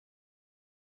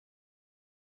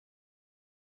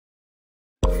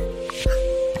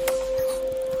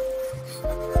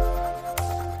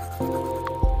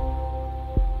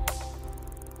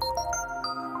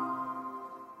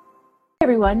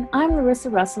everyone, I'm Larissa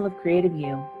Russell of Creative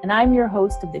You, and I'm your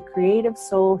host of the Creative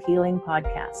Soul Healing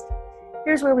Podcast.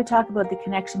 Here's where we talk about the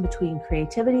connection between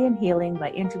creativity and healing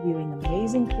by interviewing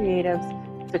amazing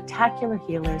creatives, spectacular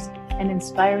healers, and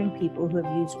inspiring people who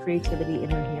have used creativity in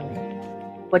their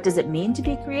healing. What does it mean to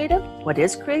be creative? What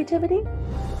is creativity?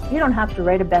 You don't have to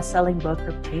write a best-selling book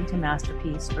or paint a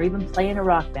masterpiece or even play in a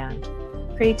rock band.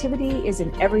 Creativity is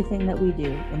in everything that we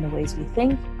do, in the ways we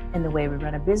think, in the way we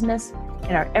run a business.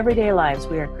 In our everyday lives,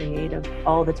 we are creative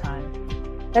all the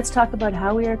time. Let's talk about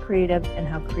how we are creative and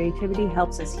how creativity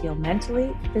helps us heal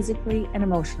mentally, physically, and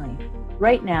emotionally,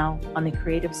 right now on the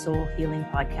Creative Soul Healing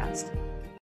Podcast.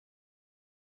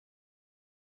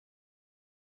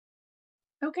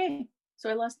 Okay, so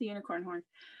I lost the unicorn horn.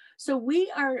 So we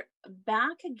are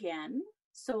back again.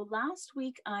 So last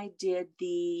week I did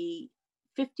the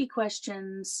 50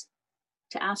 questions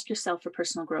to ask yourself for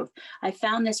personal growth. I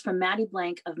found this from Maddie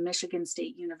Blank of Michigan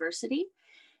State University,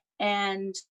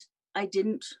 and I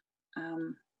didn't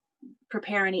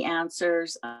prepare any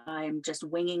answers. I'm just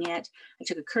winging it. I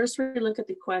took a cursory look at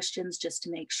the questions just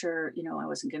to make sure, I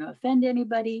wasn't going to offend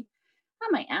anybody.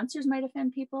 Well, my answers might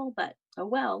offend people, but oh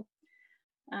well.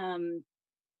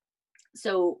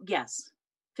 So yes,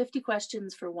 50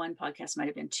 questions for one podcast might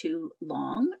have been too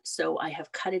long. So I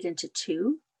have cut it into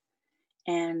two.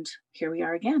 And here we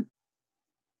are again.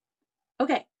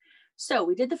 Okay, so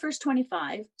we did the first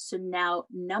 25. So now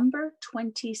number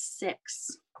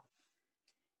 26.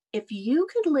 If you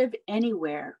could live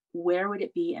anywhere, where would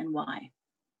it be and why?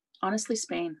 Honestly,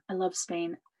 Spain. I love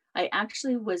Spain. I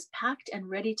actually was packed and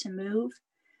ready to move.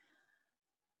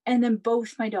 And then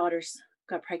both my daughters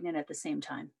got pregnant at the same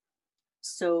time.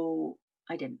 So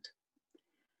I didn't.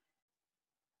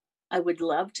 I would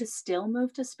love to still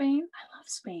move to Spain. I love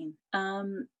Spain.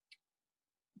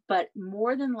 But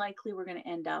more than likely, we're going to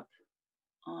end up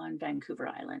on Vancouver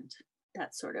Island.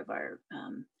 That's sort of our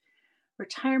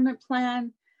retirement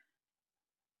plan.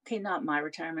 Okay, not my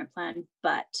retirement plan,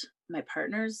 but my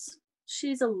partner's.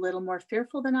 She's a little more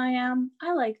fearful than I am.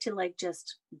 I like to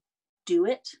just do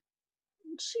it.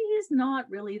 She's not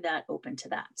really that open to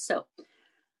that. So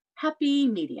happy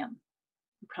medium.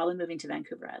 I'm probably moving to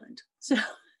Vancouver Island. So,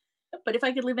 but if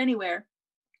I could live anywhere,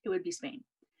 it would be Spain.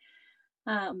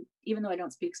 Even though I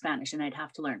don't speak Spanish and I'd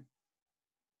have to learn.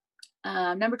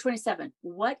 Number 27,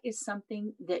 what is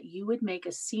something that you would make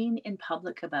a scene in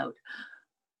public about?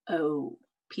 Oh,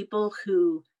 people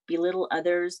who belittle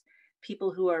others,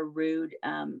 people who are rude,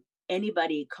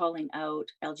 anybody calling out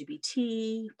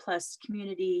LGBT plus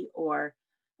community or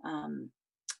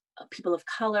people of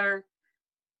color,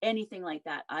 anything like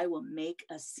that. I will make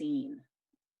a scene.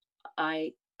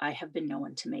 I have been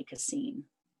known to make a scene.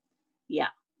 Yeah,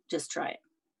 just try it.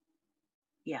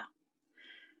 Yeah.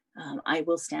 I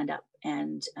will stand up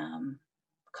and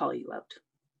call you out.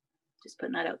 Just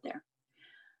putting that out there.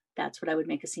 That's what I would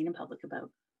make a scene in public about.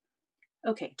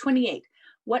 Okay, 28.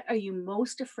 What are you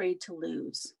most afraid to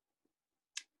lose?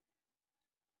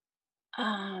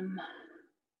 I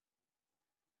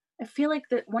feel like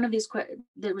that one of these,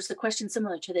 there was a question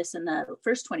similar to this in the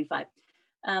first 25.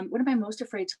 What am I most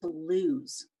afraid to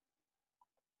lose?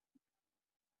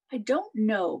 I don't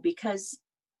know, because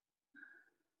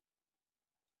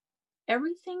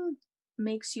everything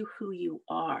makes you who you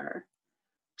are.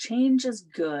 Change is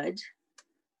good.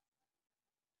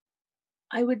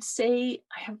 I would say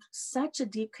I have such a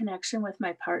deep connection with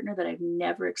my partner that I've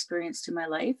never experienced in my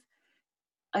life.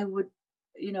 I would,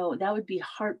 that would be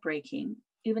heartbreaking.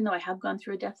 Even though I have gone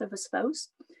through a death of a spouse,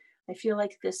 I feel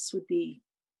like this would be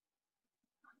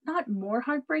not more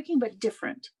heartbreaking, but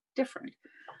different.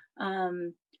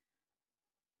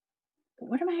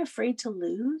 What am I afraid to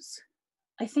lose?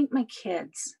 I think my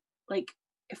kids.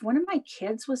 If one of my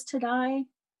kids was to die,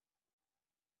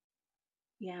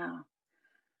 yeah,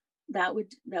 that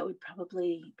would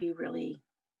probably be really,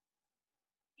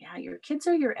 yeah, your kids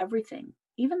are your everything.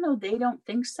 Even though they don't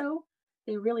think so,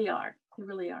 they really are. They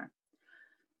really are.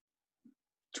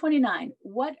 29,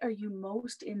 what are you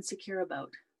most insecure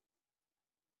about?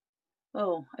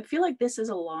 Oh, I feel like this is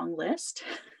a long list.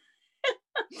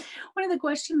 One of the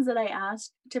questions that I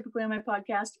ask typically on my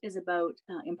podcast is about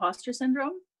imposter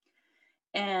syndrome.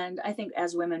 And I think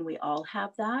as women, we all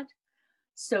have that.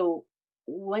 So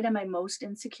what am I most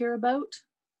insecure about?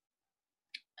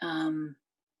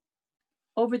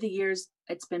 Over the years,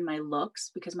 it's been my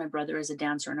looks, because my brother is a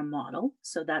dancer and a model.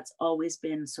 So that's always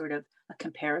been sort of a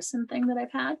comparison thing that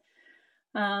I've had.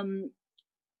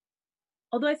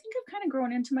 Although I think I've kind of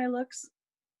grown into my looks.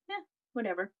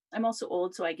 Whatever. I'm also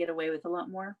old, so I get away with a lot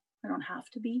more. I don't have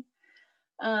to be.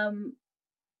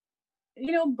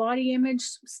 Body image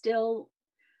still,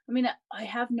 I mean, I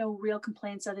have no real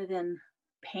complaints other than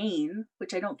pain,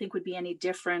 which I don't think would be any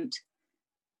different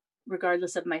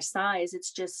regardless of my size.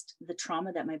 It's just the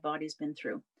trauma that my body's been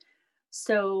through.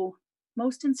 So,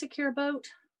 most insecure about,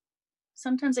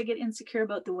 sometimes I get insecure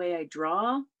about the way I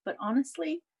draw, but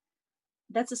honestly,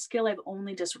 that's a skill I've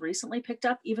only just recently picked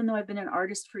up. Even though I've been an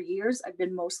artist for years, I've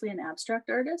been mostly an abstract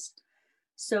artist.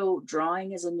 So,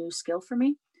 drawing is a new skill for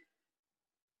me.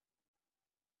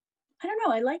 I don't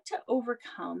know. I like to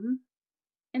overcome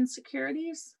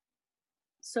insecurities.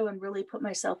 So, and really put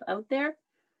myself out there.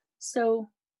 So,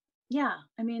 yeah,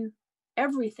 I mean,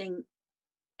 everything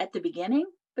at the beginning,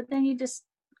 but then you just,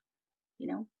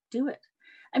 do it.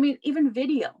 I mean, even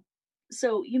video.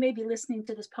 So you may be listening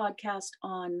to this podcast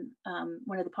on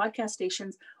one of the podcast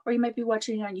stations, or you might be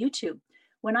watching it on YouTube.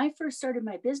 When I first started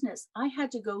my business, I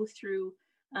had to go through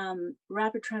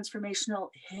rapid transformational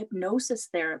hypnosis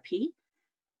therapy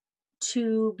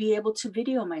to be able to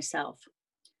video myself.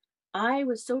 I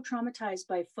was so traumatized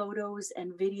by photos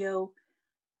and video.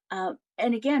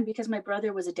 And again, because my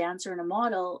brother was a dancer and a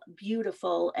model,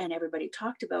 beautiful, and everybody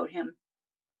talked about him.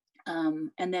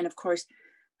 And then, of course,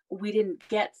 we didn't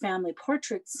get family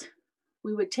portraits.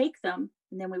 We would take them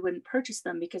and then we wouldn't purchase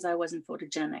them because I wasn't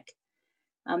photogenic.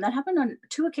 That happened on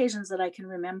 2 occasions that I can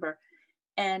remember.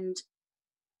 And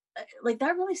like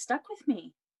that really stuck with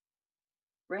me.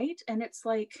 Right. And it's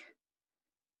like,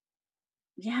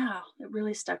 yeah, it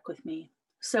really stuck with me.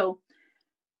 So,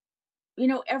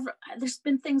 there's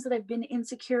been things that I've been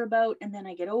insecure about and then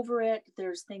I get over it.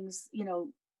 There's things,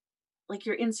 like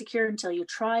you're insecure until you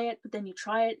try it, but then you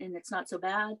try it and it's not so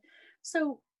bad.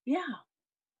 So, yeah,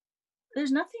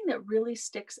 there's nothing that really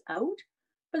sticks out,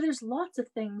 but there's lots of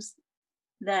things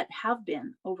that have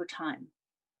been over time.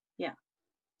 Yeah.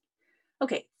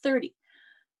 Okay, 30.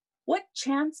 What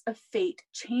chance of fate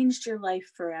changed your life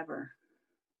forever?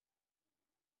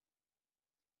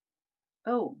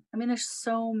 Oh, I mean, there's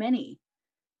so many.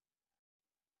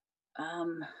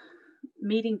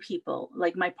 Meeting people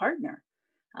like my partner.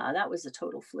 That was a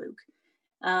total fluke.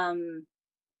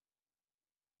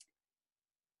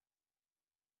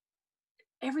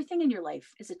 Everything in your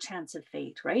life is a chance of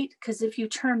fate, right? Because if you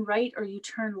turn right or you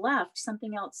turn left,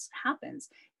 something else happens.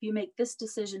 If you make this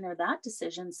decision or that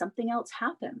decision, something else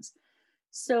happens.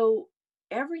 So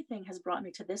everything has brought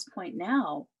me to this point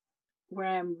now where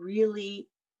I'm really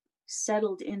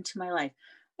settled into my life.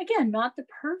 Again, not the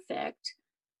perfect.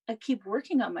 I keep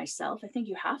working on myself. I think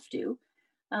you have to.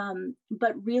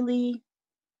 But really,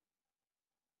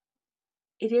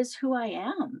 it is who I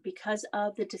am because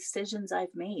of the decisions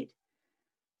I've made.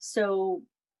 So,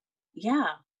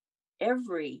 yeah,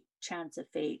 every chance of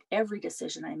fate, every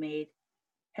decision I made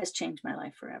has changed my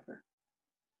life forever.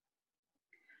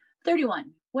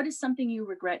 31. What is something you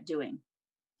regret doing?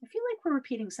 I feel like we're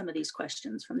repeating some of these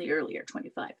questions from the earlier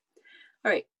 25.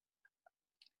 All right.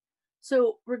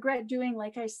 So, regret doing,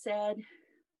 like I said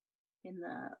in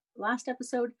the last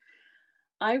episode,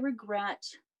 I regret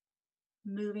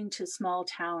moving to small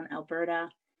town Alberta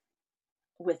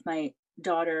with my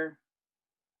daughter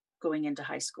going into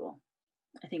high school.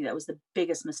 I think that was the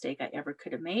biggest mistake I ever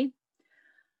could have made.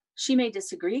 She may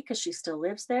disagree because she still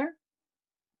lives there,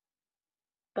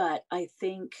 but I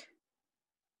think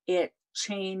it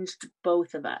changed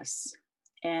both of us.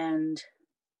 And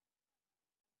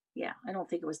yeah, I don't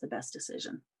think it was the best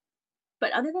decision.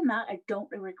 But other than that, I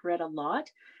don't regret a lot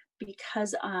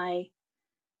because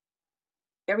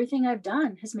everything I've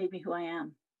done has made me who I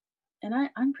am. And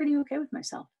I'm pretty okay with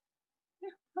myself. Yeah,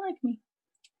 I like me.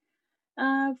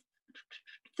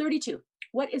 32.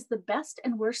 What is the best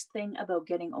and worst thing about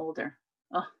getting older?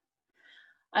 Oh,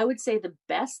 I would say the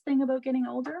best thing about getting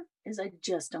older is I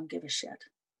just don't give a shit.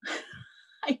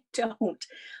 I don't.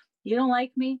 You don't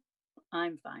like me?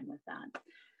 I'm fine with that.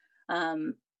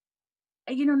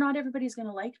 Not everybody's going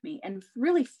to like me. And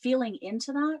really feeling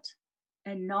into that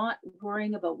and not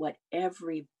worrying about what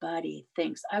everybody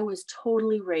thinks. I was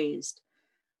totally raised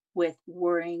with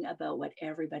worrying about what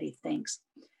everybody thinks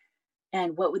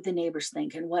and what would the neighbors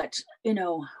think and what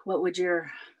would your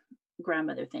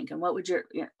grandmother think and what would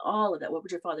all of that, what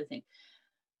would your father think?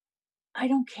 I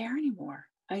don't care anymore.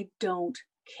 I don't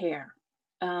care.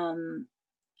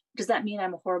 Does that mean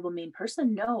I'm a horrible, mean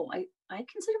person? No, I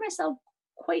consider myself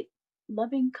quite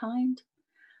loving, kind.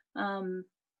 I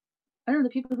don't know, the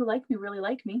people who like me really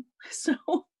like me, so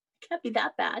it can't be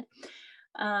that bad.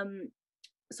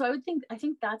 So I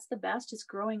think that's the best, is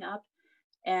growing up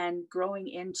and growing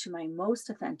into my most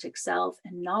authentic self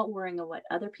and not worrying about what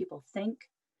other people think.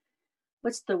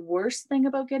 What's the worst thing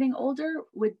about getting older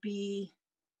would be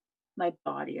my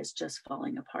body is just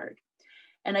falling apart.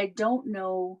 And I don't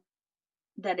know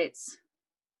that it's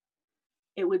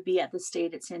it would be at the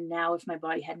state it's in now if my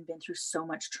body hadn't been through so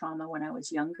much trauma when I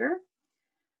was younger.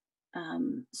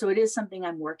 So it is something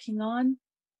I'm working on.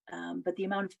 But the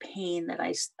amount of pain that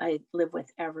I live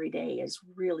with every day is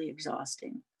really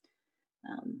exhausting.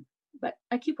 But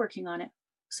I keep working on it.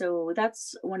 So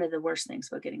that's one of the worst things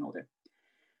about getting older.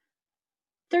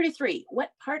 33,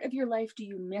 what part of your life do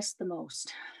you miss the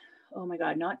most? Oh my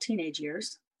God, not teenage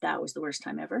years. That was the worst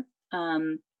time ever.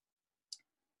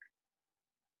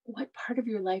 What part of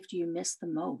your life do you miss the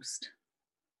most?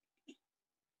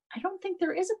 I don't think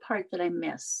there is a part that I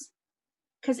miss,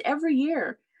 because every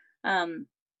year,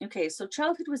 okay, so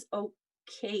childhood was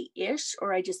okay-ish,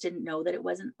 or I just didn't know that it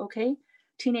wasn't okay.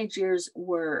 Teenage years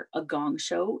were a gong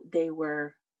show. They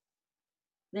were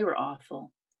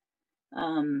awful.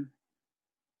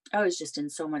 I was just in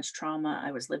so much trauma.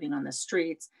 I was living on the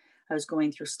streets. I was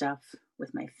going through stuff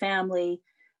with my family.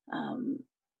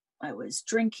 I was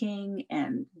drinking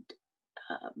and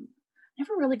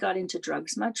never really got into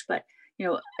drugs much, but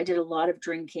I did a lot of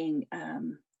drinking.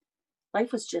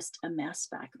 Life was just a mess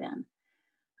back then.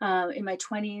 In my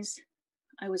 20s,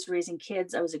 I was raising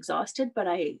kids. I was exhausted, but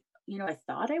I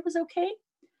thought I was okay.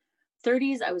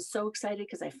 30s, I was so excited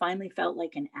because I finally felt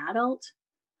like an adult.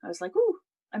 I was like, ooh,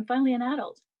 I'm finally an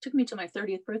adult. Took me to my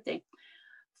 30th birthday.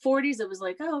 40s, it was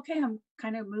like, oh, okay, I'm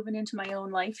kind of moving into my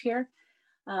own life here.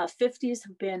 50s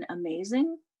have been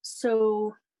amazing.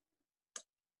 So,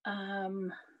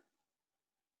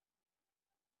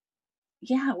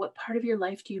 yeah, what part of your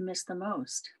life do you miss the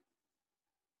most?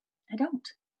 I don't.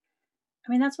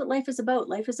 I mean, that's what life is about.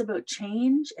 Life is about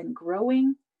change and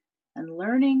growing and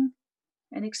learning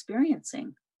and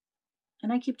experiencing.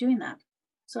 And I keep doing that.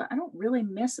 So I don't really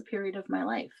miss a period of my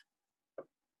life.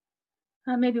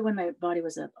 Maybe when my body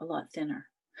was a lot thinner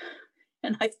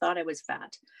and I thought I was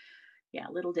fat. Yeah,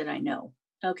 little did I know.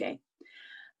 Okay.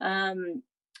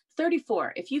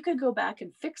 34, if you could go back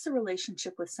and fix a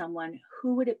relationship with someone,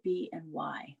 who would it be and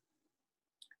why?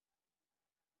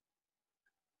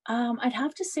 I'd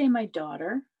have to say my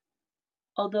daughter,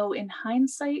 although in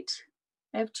hindsight,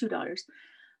 I have 2 daughters.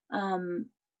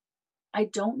 I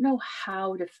don't know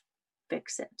how to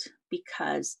fix it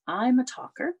because I'm a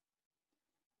talker.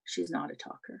 She's not a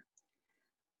talker.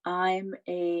 I'm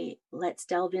a let's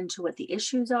delve into what the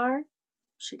issues are.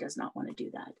 She does not want to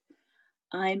do that.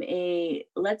 I'm a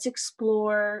let's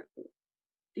explore,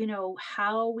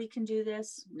 how we can do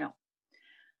this. No.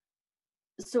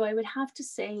 So I would have to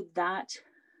say that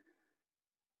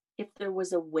if there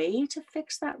was a way to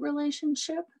fix that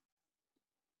relationship,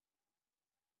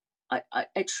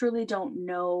 I truly don't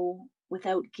know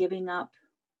without giving up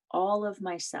all of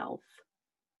myself.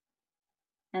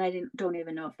 And I don't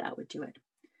even know if that would do it.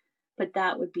 But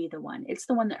that would be the one. It's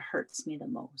the one that hurts me the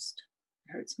most.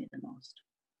 It hurts me the most.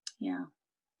 Yeah.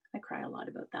 I cry a lot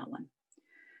about that one.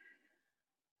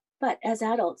 But as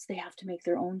adults, they have to make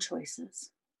their own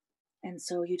choices. And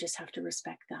so you just have to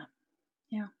respect that.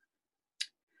 Yeah.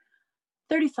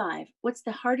 35. What's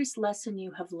the hardest lesson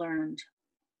you have learned?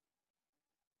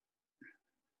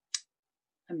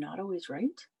 I'm not always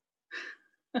right.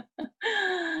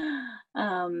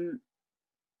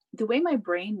 The way my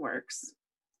brain works,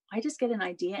 I just get an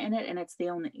idea in it and it's the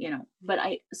only,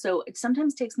 so it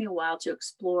sometimes takes me a while to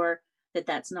explore that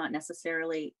that's not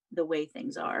necessarily the way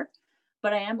things are,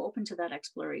 but I am open to that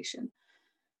exploration.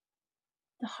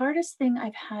 The hardest thing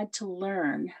I've had to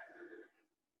learn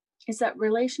is that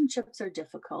relationships are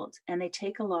difficult and they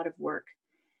take a lot of work.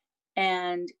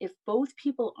 And if both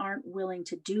people aren't willing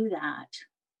to do that,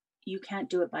 you can't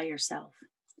do it by yourself.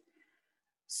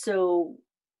 So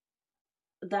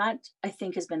that I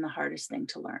think has been the hardest thing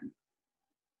to learn.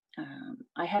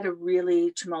 I had a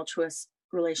really tumultuous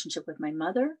relationship with my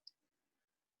mother.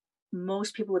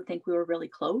 Most people would think we were really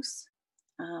close,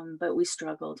 but we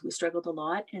struggled. We struggled a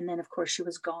lot. And then, of course, she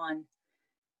was gone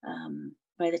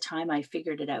by the time I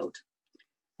figured it out.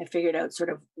 I figured out sort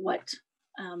of what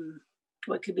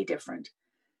could be different.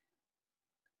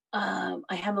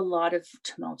 I have a lot of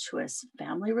tumultuous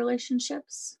family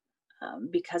relationships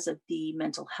because of the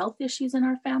mental health issues in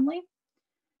our family.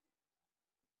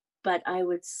 But I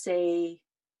would say,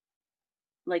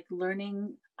 like,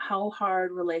 learning how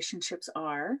hard relationships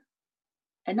are,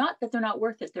 and not that they're not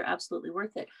worth it, they're absolutely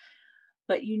worth it,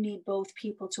 but you need both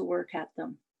people to work at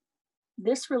them.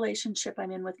 This relationship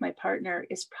I'm in with my partner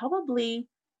is probably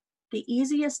the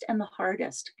easiest and the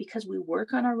hardest because we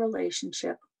work on our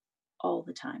relationship all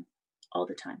the time, all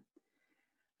the time.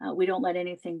 We don't let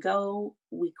anything go.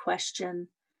 We question.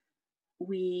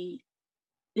 We,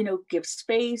 give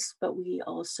space, but we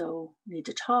also need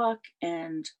to talk.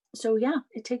 And so, yeah,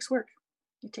 it takes work.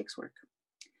 It takes work.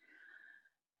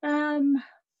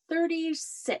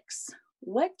 36.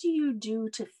 What do you do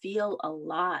to feel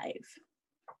alive?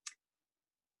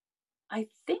 I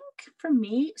think for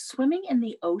me, swimming in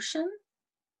the ocean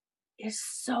is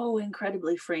so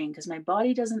incredibly freeing because my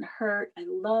body doesn't hurt. I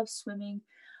love swimming.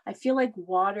 I feel like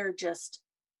water just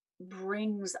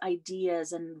brings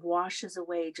ideas and washes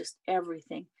away just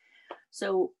everything.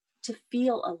 So to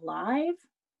feel alive,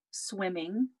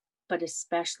 swimming, but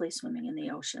especially swimming in the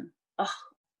ocean. Oh,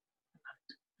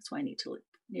 that's why I need to live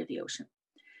near the ocean,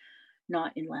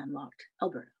 not in landlocked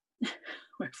Alberta,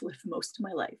 where I've lived most of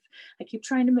my life. I keep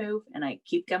trying to move and I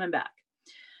keep coming back.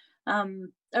 All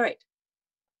right.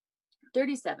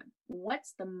 37.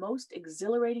 What's the most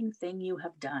exhilarating thing you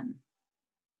have done?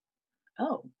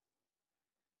 Oh,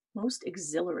 most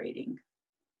exhilarating.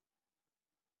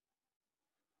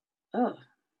 Oh,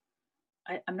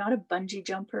 I'm not a bungee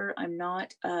jumper. I'm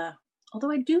not,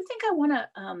 although I do think I want to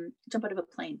jump out of a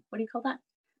plane. What do you call that?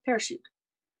 Parachute.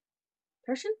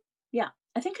 Parachute? Yeah.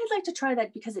 I think I'd like to try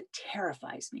that because it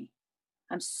terrifies me.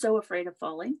 I'm so afraid of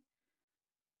falling.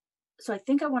 So I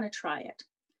think I want to try it.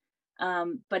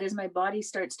 But as my body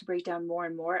starts to break down more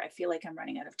and more, I feel like I'm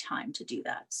running out of time to do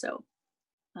that. So,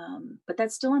 but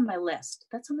that's still on my list.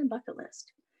 That's on my bucket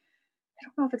list. I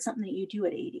don't know if it's something that you do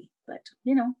at 80, but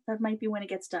that might be when it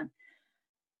gets done.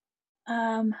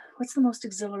 What's the most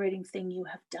exhilarating thing you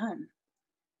have done?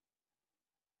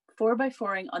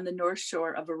 4x4ing on the North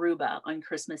Shore of Aruba on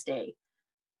Christmas Day.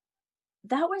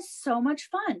 That was so much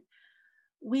fun.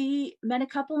 We met a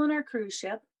couple on our cruise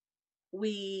ship.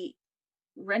 We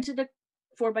rented a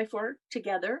 4x4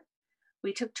 together.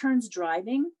 We took turns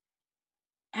driving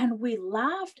and we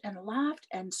laughed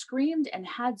and screamed and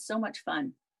had so much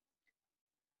fun.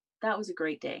 That was a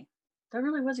great day. That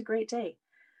really was a great day.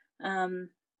 And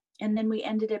then we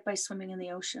ended it by swimming in the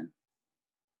ocean.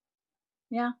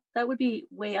 Yeah, that would be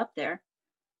way up there.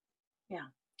 Yeah.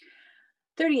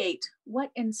 38. What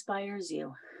inspires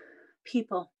you?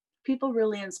 People. People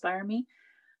really inspire me.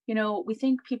 We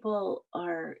think people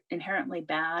are inherently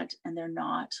bad and they're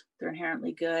not. They're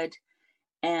inherently good.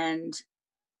 And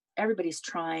everybody's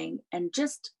trying. And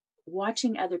just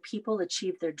watching other people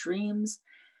achieve their dreams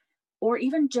or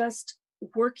even just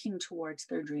working towards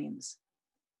their dreams,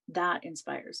 that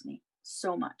inspires me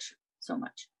so much, so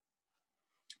much.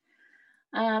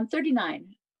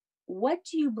 39. What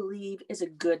do you believe is a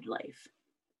good life?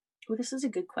 Well, this is a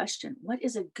good question. What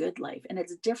is a good life? And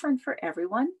it's different for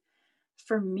everyone.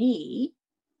 For me,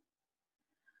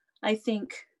 I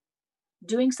think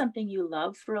doing something you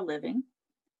love for a living,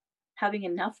 having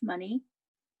enough money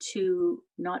to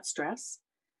not stress,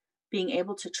 being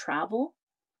able to travel,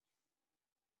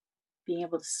 being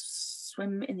able to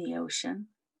swim in the ocean,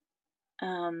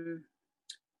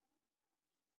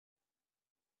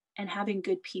 and having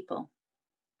good people.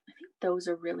 I think those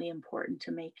are really important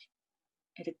to make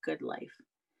it a good life.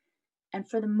 And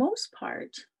for the most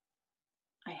part,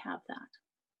 I have that.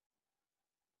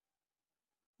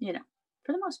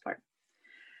 For the most part.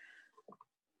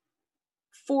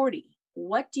 40.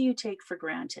 What do you take for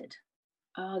granted?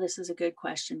 Oh, this is a good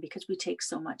question because we take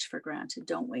so much for granted,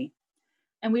 don't we?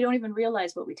 And we don't even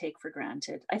realize what we take for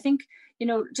granted. I think,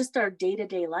 just our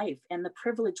day-to-day life and the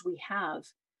privilege we have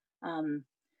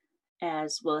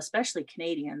as well, especially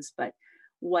Canadians, but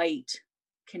white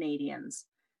Canadians,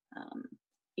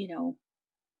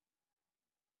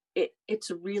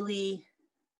 it's really,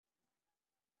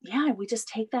 we just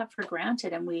take that for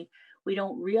granted and we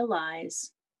don't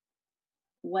realize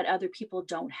what other people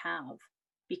don't have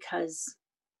because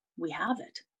we have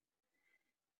it.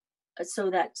 So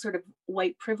that sort of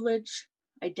white privilege,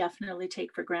 I definitely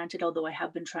take for granted, although I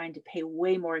have been trying to pay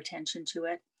way more attention to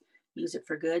it, use it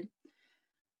for good.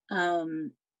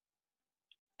 And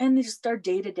just our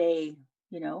day to day,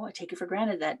 I take it for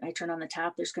granted that I turn on the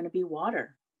tap, there's going to be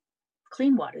water,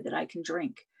 clean water that I can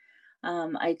drink.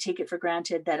 I take it for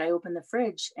granted that I open the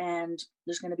fridge and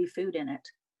there's going to be food in it.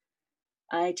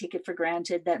 I take it for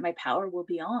granted that my power will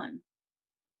be on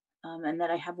and that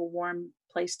I have a warm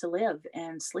place to live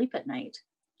and sleep at night.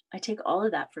 I take all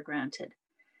of that for granted.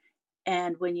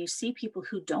 And when you see people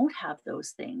who don't have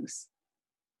those things,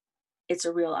 it's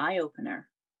a real eye opener.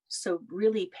 So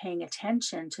really paying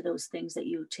attention to those things that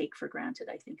you take for granted,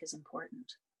 I think is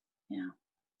important. Yeah.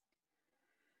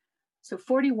 So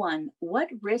 41, what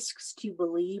risks do you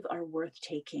believe are worth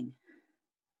taking?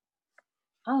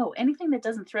 Oh, anything that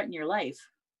doesn't threaten your life,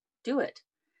 do it.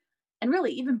 And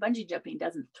really, even bungee jumping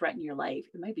doesn't threaten your life.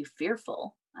 It might be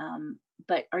fearful,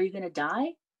 but are you going to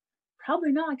die?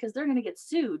 Probably not, because they're going to get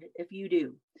sued if you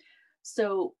do.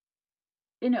 So,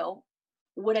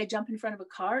 would I jump in front of a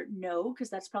car? No, because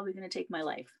that's probably going to take my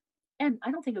life. And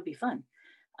I don't think it would be fun.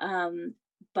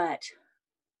 But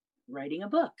writing a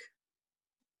book,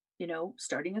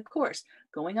 starting a course,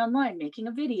 going online, making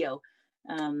a video,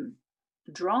 um,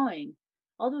 drawing,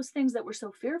 all those things that we're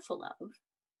so fearful of,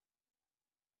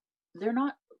 they're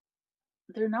not,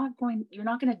 you're not going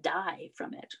to die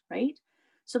from it, right?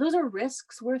 So those are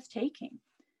risks worth taking.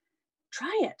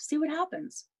 Try it, see what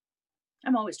happens.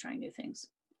 I'm always trying new things.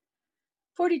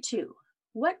 42.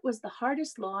 What was the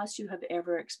hardest loss you have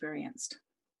ever experienced?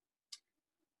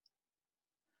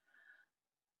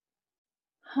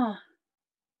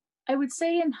 I would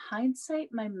say in hindsight,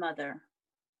 my mother.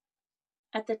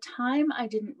 At the time, I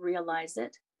didn't realize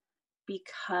it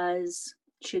because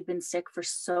she had been sick for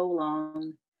so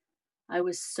long. I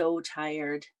was so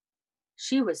tired.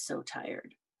 She was so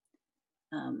tired.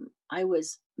 I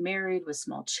was married with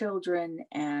small children,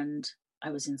 and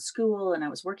I was in school, and I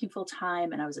was working full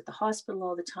time, and I was at the hospital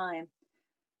all the time.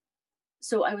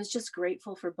 So I was just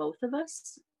grateful for both of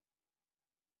us,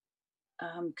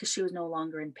 because she was no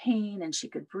longer in pain and she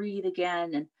could breathe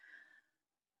again. And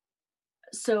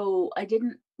so I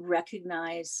didn't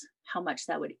recognize how much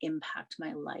that would impact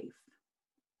my life.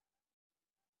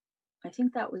 I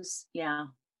think that was, yeah,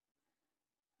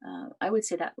 I would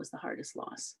say that was the hardest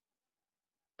loss,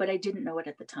 but I didn't know it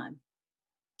at the time.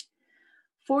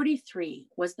 43,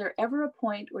 was there ever a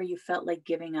point where you felt like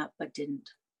giving up but didn't?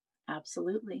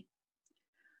 Absolutely.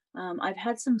 I've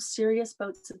had some serious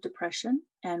bouts of depression,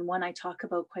 and one I talk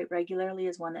about quite regularly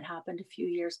is one that happened a few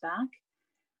years back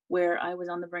where I was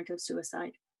on the brink of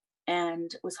suicide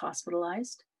and was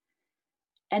hospitalized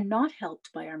and not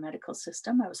helped by our medical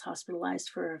system. I was hospitalized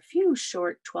for a few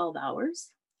short 12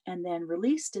 hours and then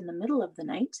released in the middle of the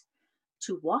night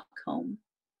to walk home.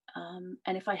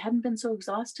 And if I hadn't been so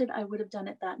exhausted, I would have done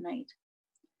it that night.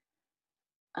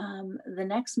 The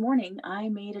next morning, I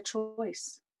made a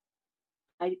choice.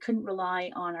 I couldn't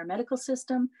rely on our medical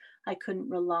system. I couldn't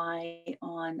rely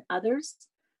on others.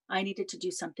 I needed to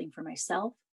do something for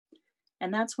myself.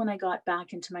 And that's when I got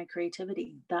back into my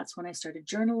creativity. That's when I started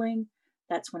journaling.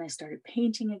 That's when I started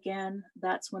painting again.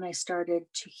 That's when I started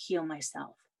to heal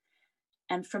myself.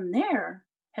 And from there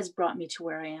has brought me to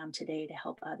where I am today to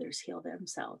help others heal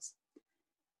themselves.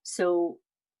 So,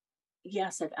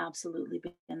 yes, I've absolutely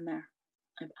been there.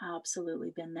 I've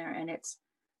absolutely been there. And it's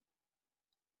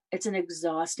an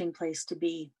exhausting place to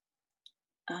be.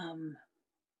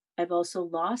 I've also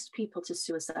lost people to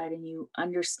suicide, and you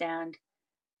understand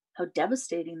how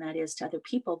devastating that is to other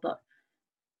people. But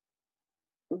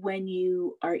when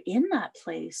you are in that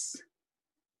place,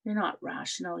 you're not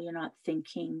rational, you're not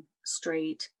thinking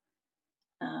straight.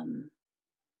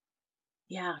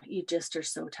 Yeah, you just are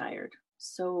so tired,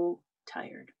 so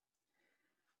tired.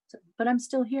 So, but I'm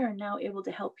still here and now able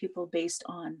to help people based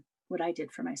on what I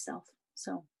did for myself.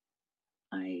 So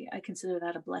I consider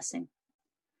that a blessing.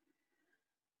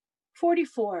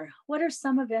 44, what are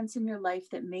some events in your life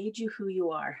that made you who you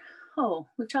are? Oh,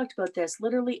 we've talked about this.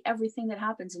 Literally everything that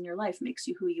happens in your life makes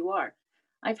you who you are.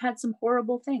 I've had some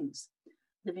horrible things,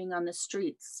 living on the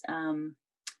streets,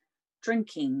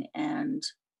 drinking, and,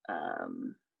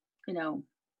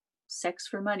 sex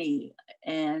for money,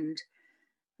 and,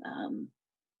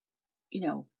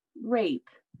 rape,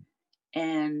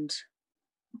 and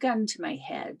gun to my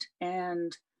head,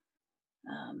 and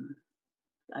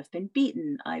I've been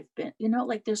beaten. I've been,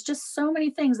 there's just so many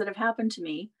things that have happened to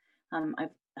me. I've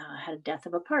had a death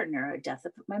of a partner, a death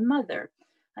of my mother.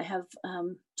 I have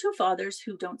 2 fathers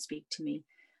who don't speak to me.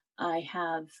 I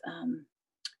have,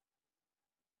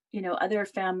 other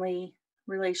family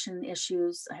relation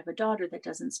issues. I have a daughter that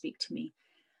doesn't speak to me.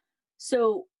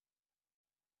 So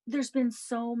there's been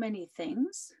so many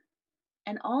things,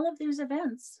 and all of these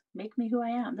events make me who I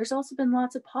am. There's also been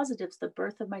lots of positives, the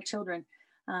birth of my children,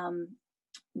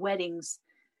 weddings,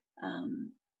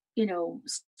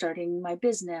 starting my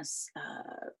business,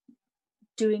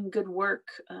 doing good work,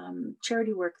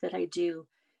 charity work that I do.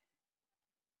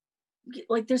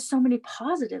 Like, there's so many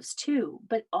positives too,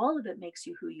 but all of it makes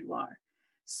you who you are.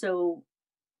 So,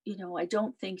 I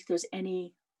don't think there's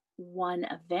any one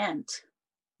event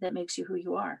that makes you who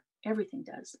you are. Everything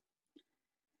does.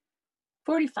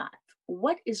 45,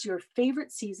 what is your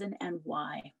favorite season and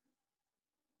why?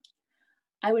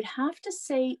 I would have to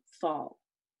say fall,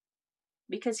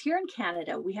 because here in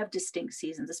Canada, we have distinct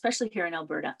seasons, especially here in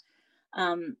Alberta.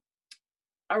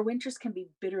 Our winters can be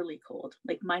bitterly cold,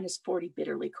 like -40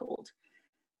 bitterly cold.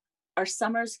 Our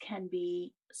summers can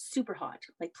be super hot,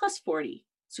 like +40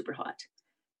 super hot.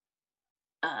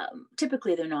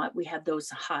 Typically they're not. We have those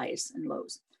highs and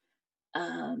lows.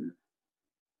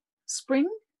 Spring,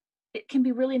 it can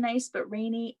be really nice, but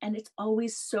rainy, and it's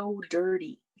always so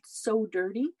dirty. It's so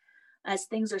dirty. as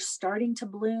things are starting to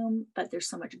bloom, but there's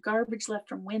so much garbage left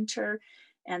from winter,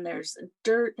 and there's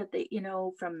dirt that they,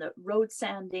 from the road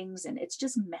sandings, and it's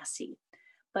just messy.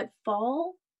 But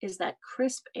fall is that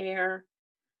crisp air,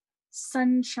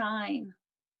 sunshine,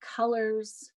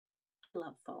 colors. I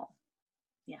love fall.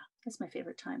 Yeah, that's my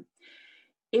favorite time.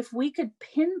 If we could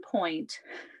pinpoint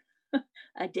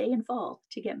a day in fall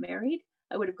to get married,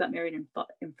 I would have got married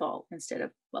in fall instead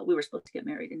of, well, we were supposed to get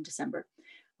married in December.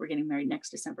 We're getting married next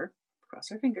December.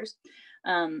 Cross our fingers.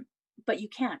 But you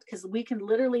can't, because we can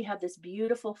literally have this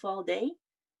beautiful fall day,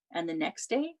 and the next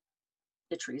day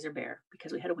the trees are bare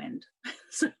because we had a wind.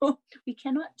 So we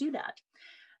cannot do that.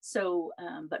 So,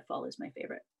 but fall is my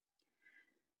favorite.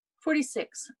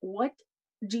 46. What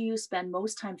do you spend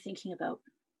most time thinking about?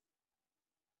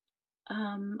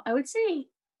 I would say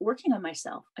working on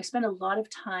myself. I spend a lot of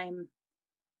time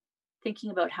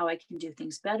thinking about how I can do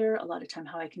things better, a lot of time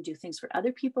how I can do things for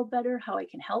other people better, how I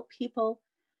can help people,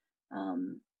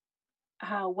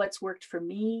 what's worked for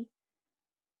me,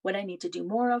 what I need to do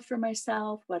more of for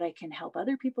myself, what I can help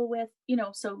other people with,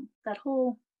 so that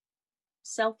whole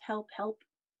self-help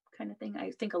kind of thing.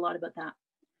 I think a lot about that.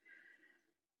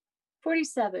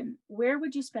 47, where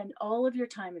would you spend all of your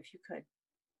time if you could?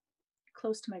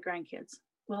 Close to my grandkids.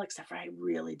 Well, except for I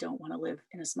really don't want to live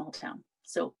in a small town.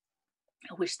 So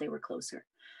I wish they were closer.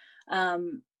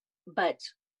 But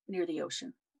near the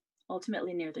ocean,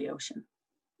 ultimately near the ocean,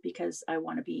 because I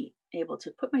want to be able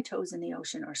to put my toes in the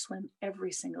ocean or swim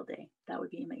every single day. That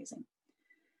would be amazing.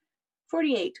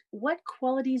 48, what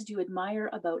qualities do you admire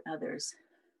about others?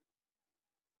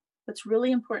 What's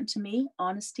really important to me,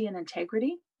 honesty and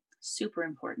integrity, super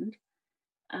important,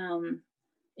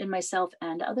 in myself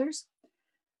and others.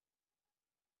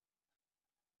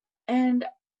 And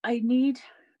I need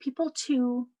people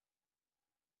to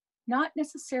not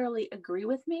necessarily agree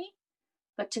with me,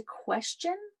 but to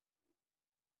question,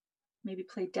 maybe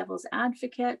play devil's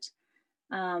advocate,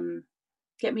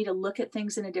 get me to look at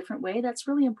things in a different way. That's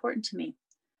really important to me.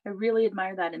 I really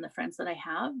admire that in the friends that I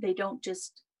have. They don't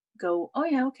just go, oh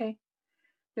yeah, okay.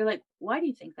 They're like, why do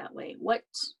you think that way? What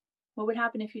would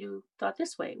happen if you thought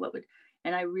this way?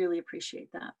 And I really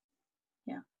appreciate that.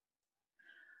 Yeah.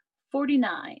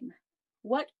 49.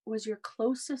 What was your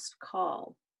closest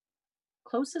call?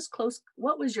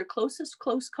 What was your closest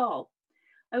close call?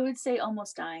 I would say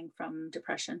almost dying from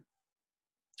depression.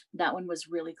 That one was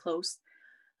really close,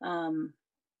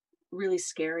 really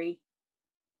scary.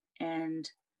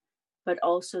 But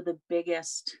also the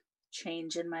biggest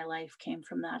change in my life came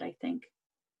from that, I think.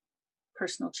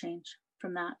 Personal change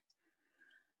from that.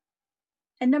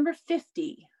 And number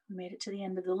 50, we made it to the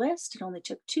end of the list. It only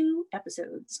took 2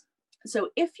 episodes. So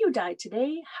if you died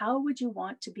today, how would you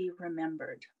want to be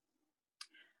remembered?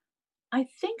 I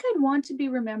think I'd want to be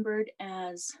remembered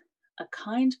as a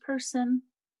kind person,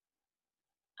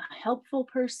 a helpful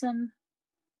person,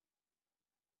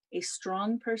 a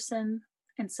strong person,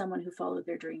 and someone who followed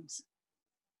their dreams.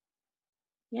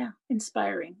 Yeah,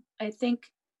 inspiring. I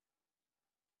think,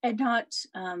 and not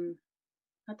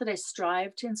that I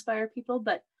strive to inspire people,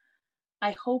 but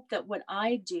I hope that what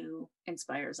I do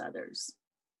inspires others.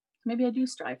 Maybe I do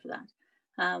strive for that,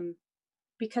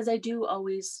 because I do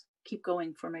always keep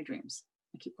going for my dreams.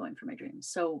 I keep going for my dreams.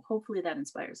 So hopefully that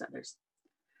inspires others.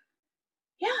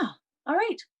 Yeah. All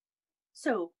right.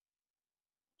 So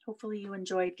hopefully you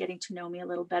enjoyed getting to know me a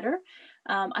little better.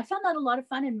 I found that a lot of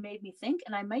fun and made me think,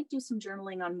 and I might do some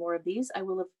journaling on more of these. I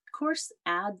will, of course,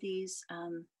 add these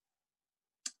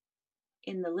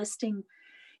in the listing,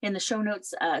 in the show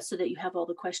notes, so that you have all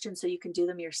the questions so you can do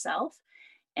them yourself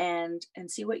and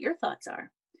see what your thoughts are.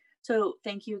 So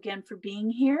thank you again for being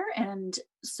here. And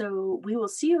so we will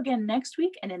see you again next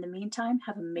week. And in the meantime,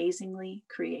 have amazingly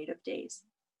creative days.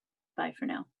 Bye for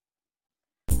now.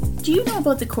 Do you know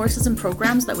about the courses and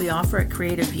programs that we offer at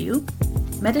Creative View?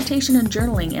 Meditation and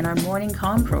journaling in our Morning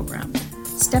Calm program.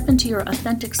 Step into Your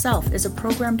Authentic Self is a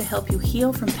program to help you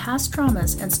heal from past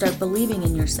traumas and start believing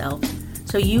in yourself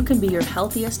so you can be your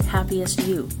healthiest, happiest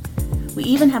you. We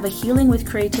even have a Healing with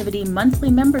Creativity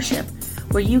monthly membership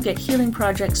where you get healing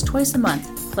projects twice a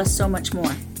month, plus so much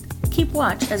more. Keep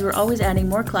watch as we're always adding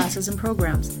more classes and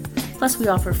programs. Plus we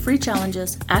offer free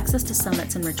challenges, access to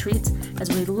summits and retreats, as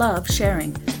we love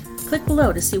sharing. Click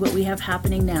below to see what we have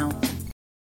happening now.